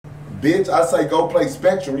Bitch, I say go play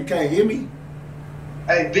Spectrum. You can't hear me?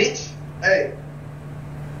 Hey, bitch. Hey.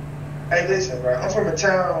 Hey, listen, bro. I'm from a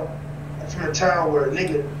town where a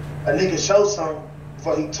nigga shows something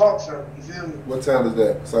before he talks something. You feel me? What town is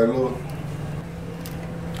that? St. Louis?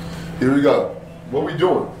 Here we go. What we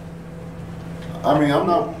doing? I mean, I'm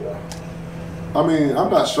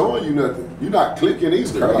not showing you nothing. You're not clicking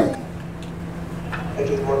either. Right? I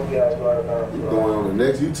just want you guys going around. You're going on the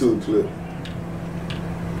next YouTube clip.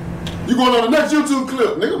 You going on the next YouTube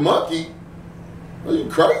clip, nigga monkey. Are you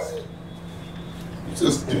crazy? You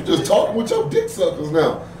just talking with your dick suckers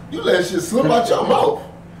now. You let shit slip out your mouth.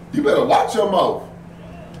 You better watch your mouth.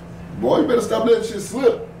 Boy, you better stop letting shit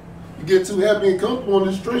slip. You get too happy and comfortable on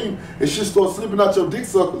the stream and shit start slipping out your dick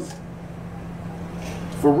suckers.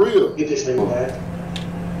 For real. Get this nigga, man.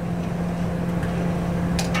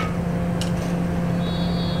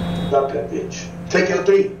 Stop that bitch. Take your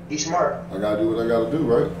 3. Be smart. I gotta do what I gotta do,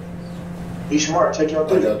 right? Be smart. Take your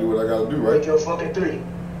 3. I gotta do what I gotta do, right? Take your fucking 3.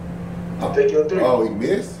 Take your 3. Oh, he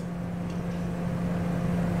missed?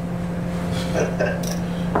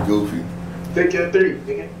 Goofy. Take your 3,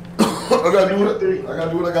 nigga. I gotta do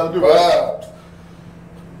what I gotta do. Wow.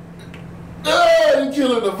 Ah, you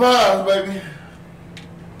killing the vibes, baby.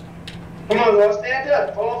 Come on, y'all. Stand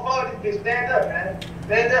up. 4-on-4, this bitch. Stand up, man.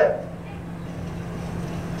 Stand up.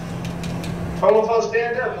 4-on-4,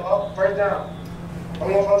 stand up, y'all. First down.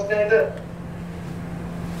 4-on-4, stand up.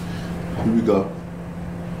 Here we go.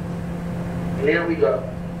 Here we go.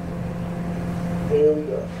 Here we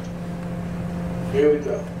go. Here we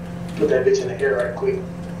go. Put that bitch in the air right quick.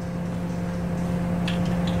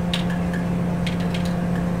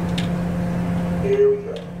 Here we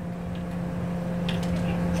go.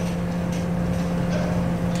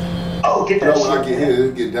 Oh, get that shit. When I get here,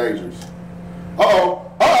 it get dangerous.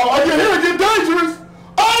 Uh-oh, I get here, it get dangerous.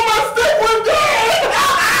 Oh, my stick went down.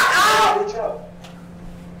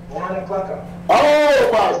 Wind that clock out. Oh,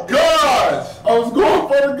 my gosh. I was going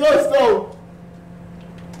for the gusto.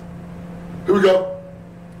 Here we go.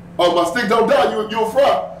 Oh, my stick don't die, you'll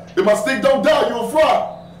fry. If my stick don't die, you'll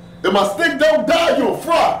fry. If my stick don't die, you'll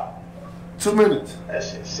fry. 2 minutes. That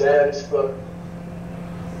shit sad as fuck.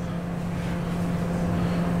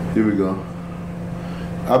 Here we go.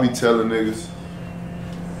 I be telling niggas,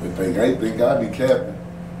 they think I be capping.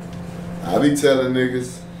 I be telling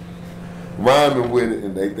niggas, rhyming with it,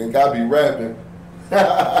 and they think I be rapping.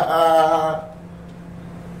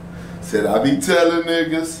 Said I be telling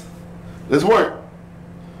niggas, let's work.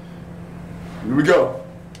 Here we go.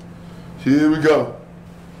 Here we go.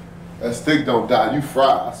 That stick don't die, you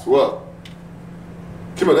fry, I swear.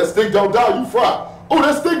 Come on, that stick don't die, you fry. Oh,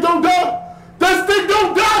 that stick don't die? That stick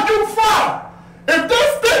don't die, you fry. If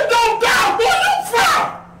that stick don't die, boy, you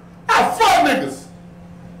fry. I fry niggas.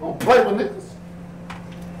 Don't play with niggas.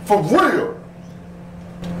 For real.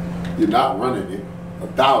 You're not running it.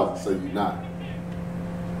 1,000 say you're not.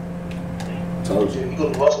 Told you. You could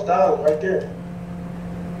have lost 1,000 right there.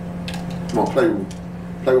 Come on, play with me.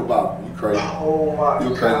 Play with Bob. You crazy. Oh my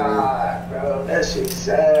God, bro. That shit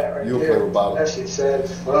sad right You'll there. play with Bob. That shit sad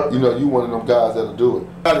as fuck. You know, you one of them guys that'll do it.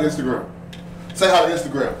 How to Instagram. Say hi to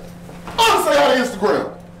Instagram. Oh, say hi to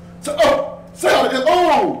Instagram. Say hi to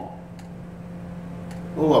Instagram.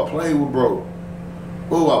 Oh, I played with bro.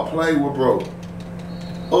 Oh, I played with bro.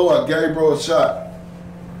 Oh, I gave bro a shot.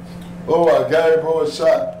 Oh, I gave bro a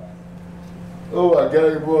shot. Oh, I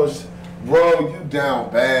gave bro a shot. Bro, you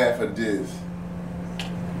down bad for this.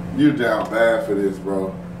 You down bad for this,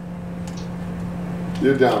 bro.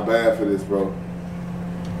 You're down bad for this, bro.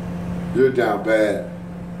 You're down bad.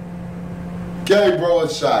 Gave bro a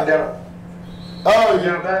shot. Oh,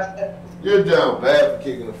 down bad? You're down bad for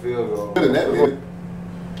kicking the field goal. In that minute.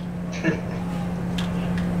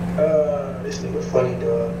 This nigga funny,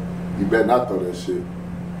 dog. You better not throw that shit.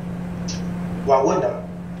 Why wouldn't I?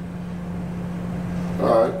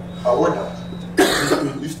 All right. Why wouldn't I?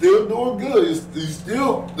 You still doing good. You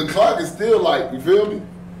still, the clock is still like, you feel me?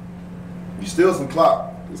 You still some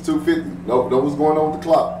clock. It's 2:50. Know what's going on with the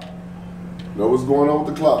clock. Know what's going on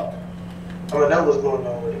with the clock. I mean, know what's going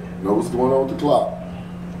on with it. Know what's going on with the clock.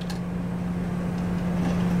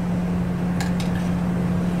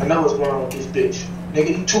 I know what's going on with this bitch.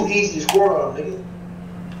 Nigga, you too easy to score on, nigga.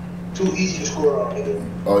 Too easy to score on, nigga.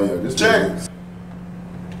 Oh yeah, this James.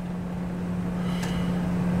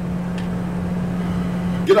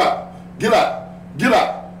 Get out. Get out. Get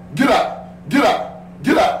out. Get out. Get out.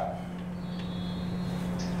 Get out.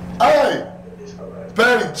 Hey.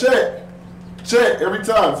 Patty, check. Check every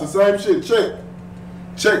time. It's the same shit. Check.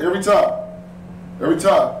 Check every time. Every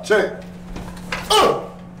time. Check.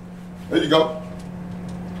 There you go.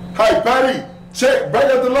 Hey, Patty. Check. Bring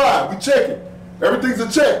up the line. We checking. Everything's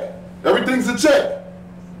a check. Everything's a check.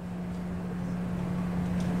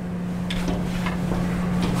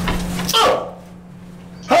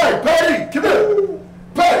 Hey, Patty, come here.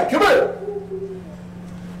 Patty, come here.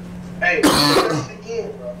 Hey, this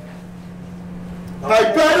again, bro. Hey,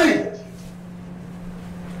 Patty.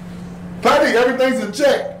 Patty, everything's in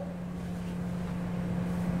check.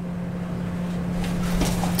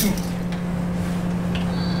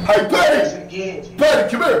 Hey, Patty. Patty,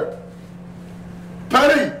 come here.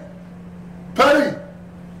 Patty. Patty.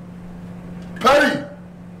 Patty.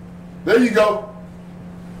 There you go.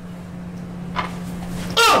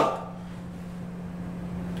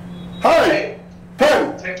 Hey,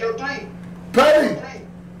 Patty. Take your three. Patty.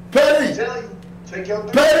 Patty. I'm telling you. Take your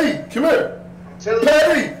three. Patty, come here. I'm telling you.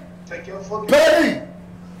 Patty. Take your fucking Patty.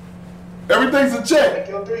 Everything's a check. Take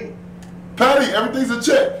your three. Patty, everything's a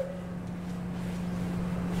check.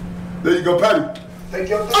 There you go, Patty. Take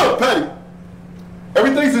your three. Oh, Patty.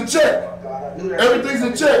 Everything's in check. Oh, God, I knew that. Everything's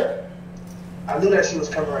in check. I knew that shit was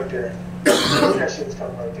coming right there. I knew that shit was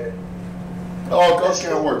coming right there. Oh, coach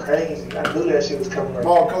can't work. Crazy. I knew that shit was coming right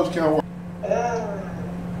Oh, coach can't work. there.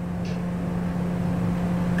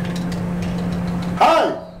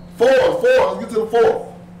 Hi. Four. Let's get to the fourth.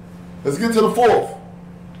 Let's get to the fourth.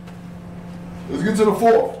 Let's get to the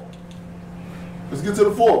fourth. Let's get to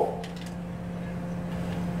the fourth.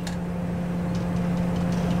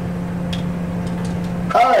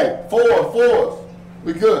 Hi. Fours.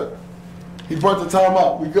 We good. He brought the time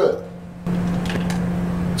out. We good.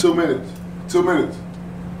 2 minutes. 2 minutes.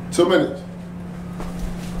 2 minutes.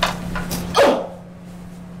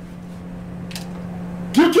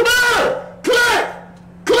 Come here! Click!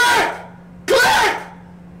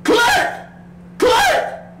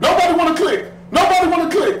 Nobody wanna click.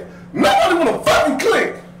 Nobody wanna fucking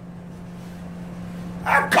click.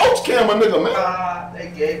 I coach Cam a nigga, man. They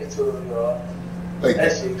gave it to him, y'all. They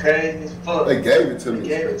That shit crazy as fuck. gave it to me. They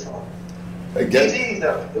gave it to him. They gave GG's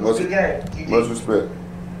though. It was a good game. GG's. Much respect.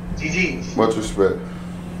 GG's. Much respect.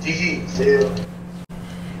 GG's. Still.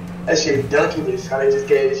 That shit dunkulous how they just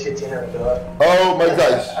gave this shit to him, dog. Oh my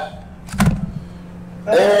gosh.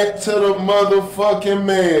 Add to the motherfucking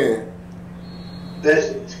man. That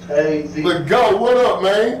shit's crazy. But go, what up,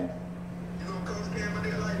 man?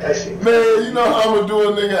 That shit. Man, you know how I'm gonna do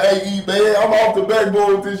a nigga AE, man. I'm off the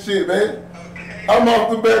backboard with this shit, man. I'm off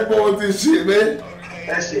the backboard with this shit, man.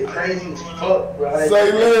 That shit crazy as fuck, bro.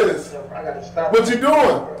 Say less. I gotta stop. What you doing?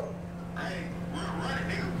 Bro.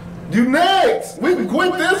 You next. We can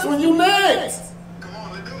quit this when you next.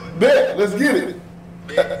 Bet, let's get it.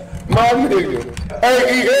 My nigga.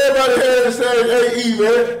 AE, everybody here to say AE,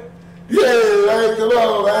 man. Yeah, man, come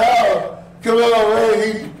on, man. Come on,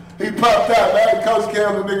 man. He popped out, man. Coach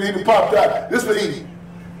Cam, the nigga, he popped out. This for E.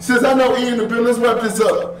 Since I know E in the building, let's wrap this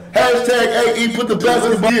up. Hashtag AE, put the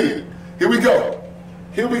basketball in it. Here we go.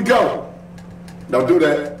 Here we go. Don't do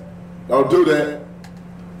that. Don't do that.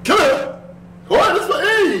 Come here. What? This for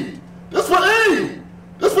E. This for E.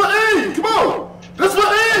 This for E. Come on. This for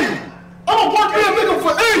E. I'm gonna work that nigga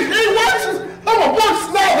for E. E watches. I'm gonna work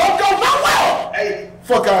snap. Don't go nowhere. Hey.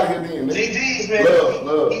 Fuck out of here then. GG's, man.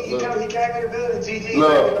 Love. He came in the building. GG's.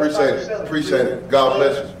 Love. Appreciate it. God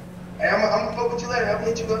bless you. Hey, I'm gonna fuck with you later. I'm gonna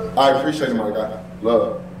hit you up. I appreciate it, my guy.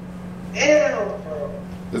 Love. Damn, bro.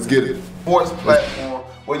 Let's get it. Sports platform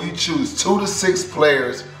where you choose 2 to 6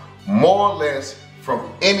 players, more or less,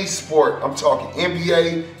 from any sport. I'm talking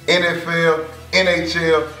NBA, NFL,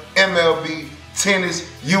 NHL, MLB, tennis,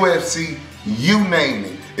 UFC, you name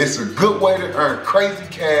it. It's a good way to earn crazy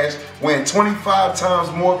cash, win 25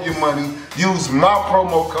 times more of your money. Use my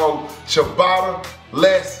promo code Ciabatta.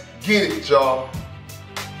 Let's get it, y'all.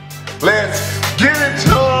 Let's get it,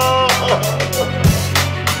 y'all.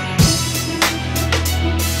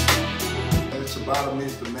 Ciabatta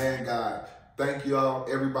means the man guy. Thank y'all,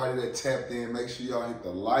 everybody that tapped in. Make sure y'all hit the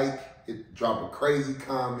like, drop a crazy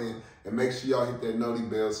comment, and make sure y'all hit that noti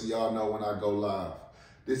bell so y'all know when I go live.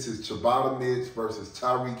 This is Ciabatta Mitch versus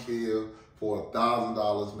Tyreek Hill for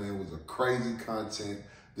 $1,000, man. It was a crazy content.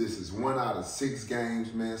 This is 1 out of 6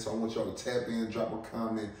 games, man. So I want y'all to tap in, drop a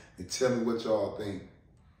comment, and tell me what y'all think.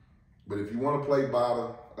 But if you want to play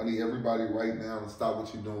Bada, I need everybody right now to stop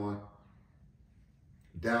what you're doing.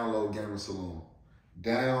 Download Gamer Saloon.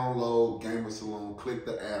 Download Gamer Saloon. Click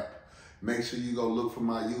the app. Make sure you go look for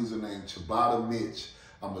my username, Ciabatta Mitch.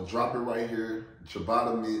 I'm going to drop it right here,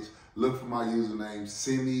 Ciabatta Mitch. Look for my username.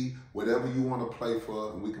 Send me whatever you want to play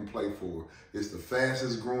for, and we can play for it. It's the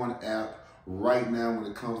fastest growing app right now when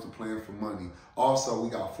it comes to playing for money. Also, we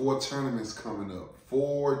got 4 tournaments coming up.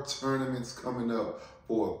 4 tournaments coming up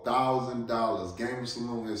for $1,000. Gamer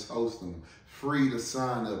Saloon is hosting them. free to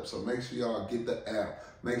sign up. So make sure y'all get the app.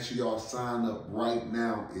 Make sure y'all sign up right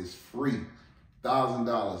now. It's free.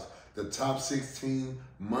 $1,000. The top 16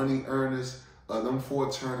 money earners of them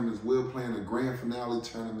 4 tournaments will play in a grand finale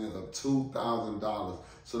tournament of $2,000.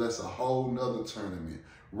 So that's a whole nother tournament.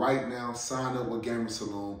 Right now, sign up with Gamer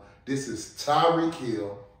Saloon. This is Tyreek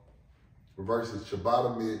Hill versus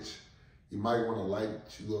Chibata Mitch. You might want to light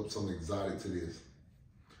you up some exotic to this.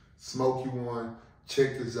 Smoke you one.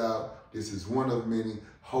 Check this out. This is one of many.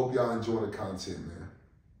 Hope y'all enjoy the content, man.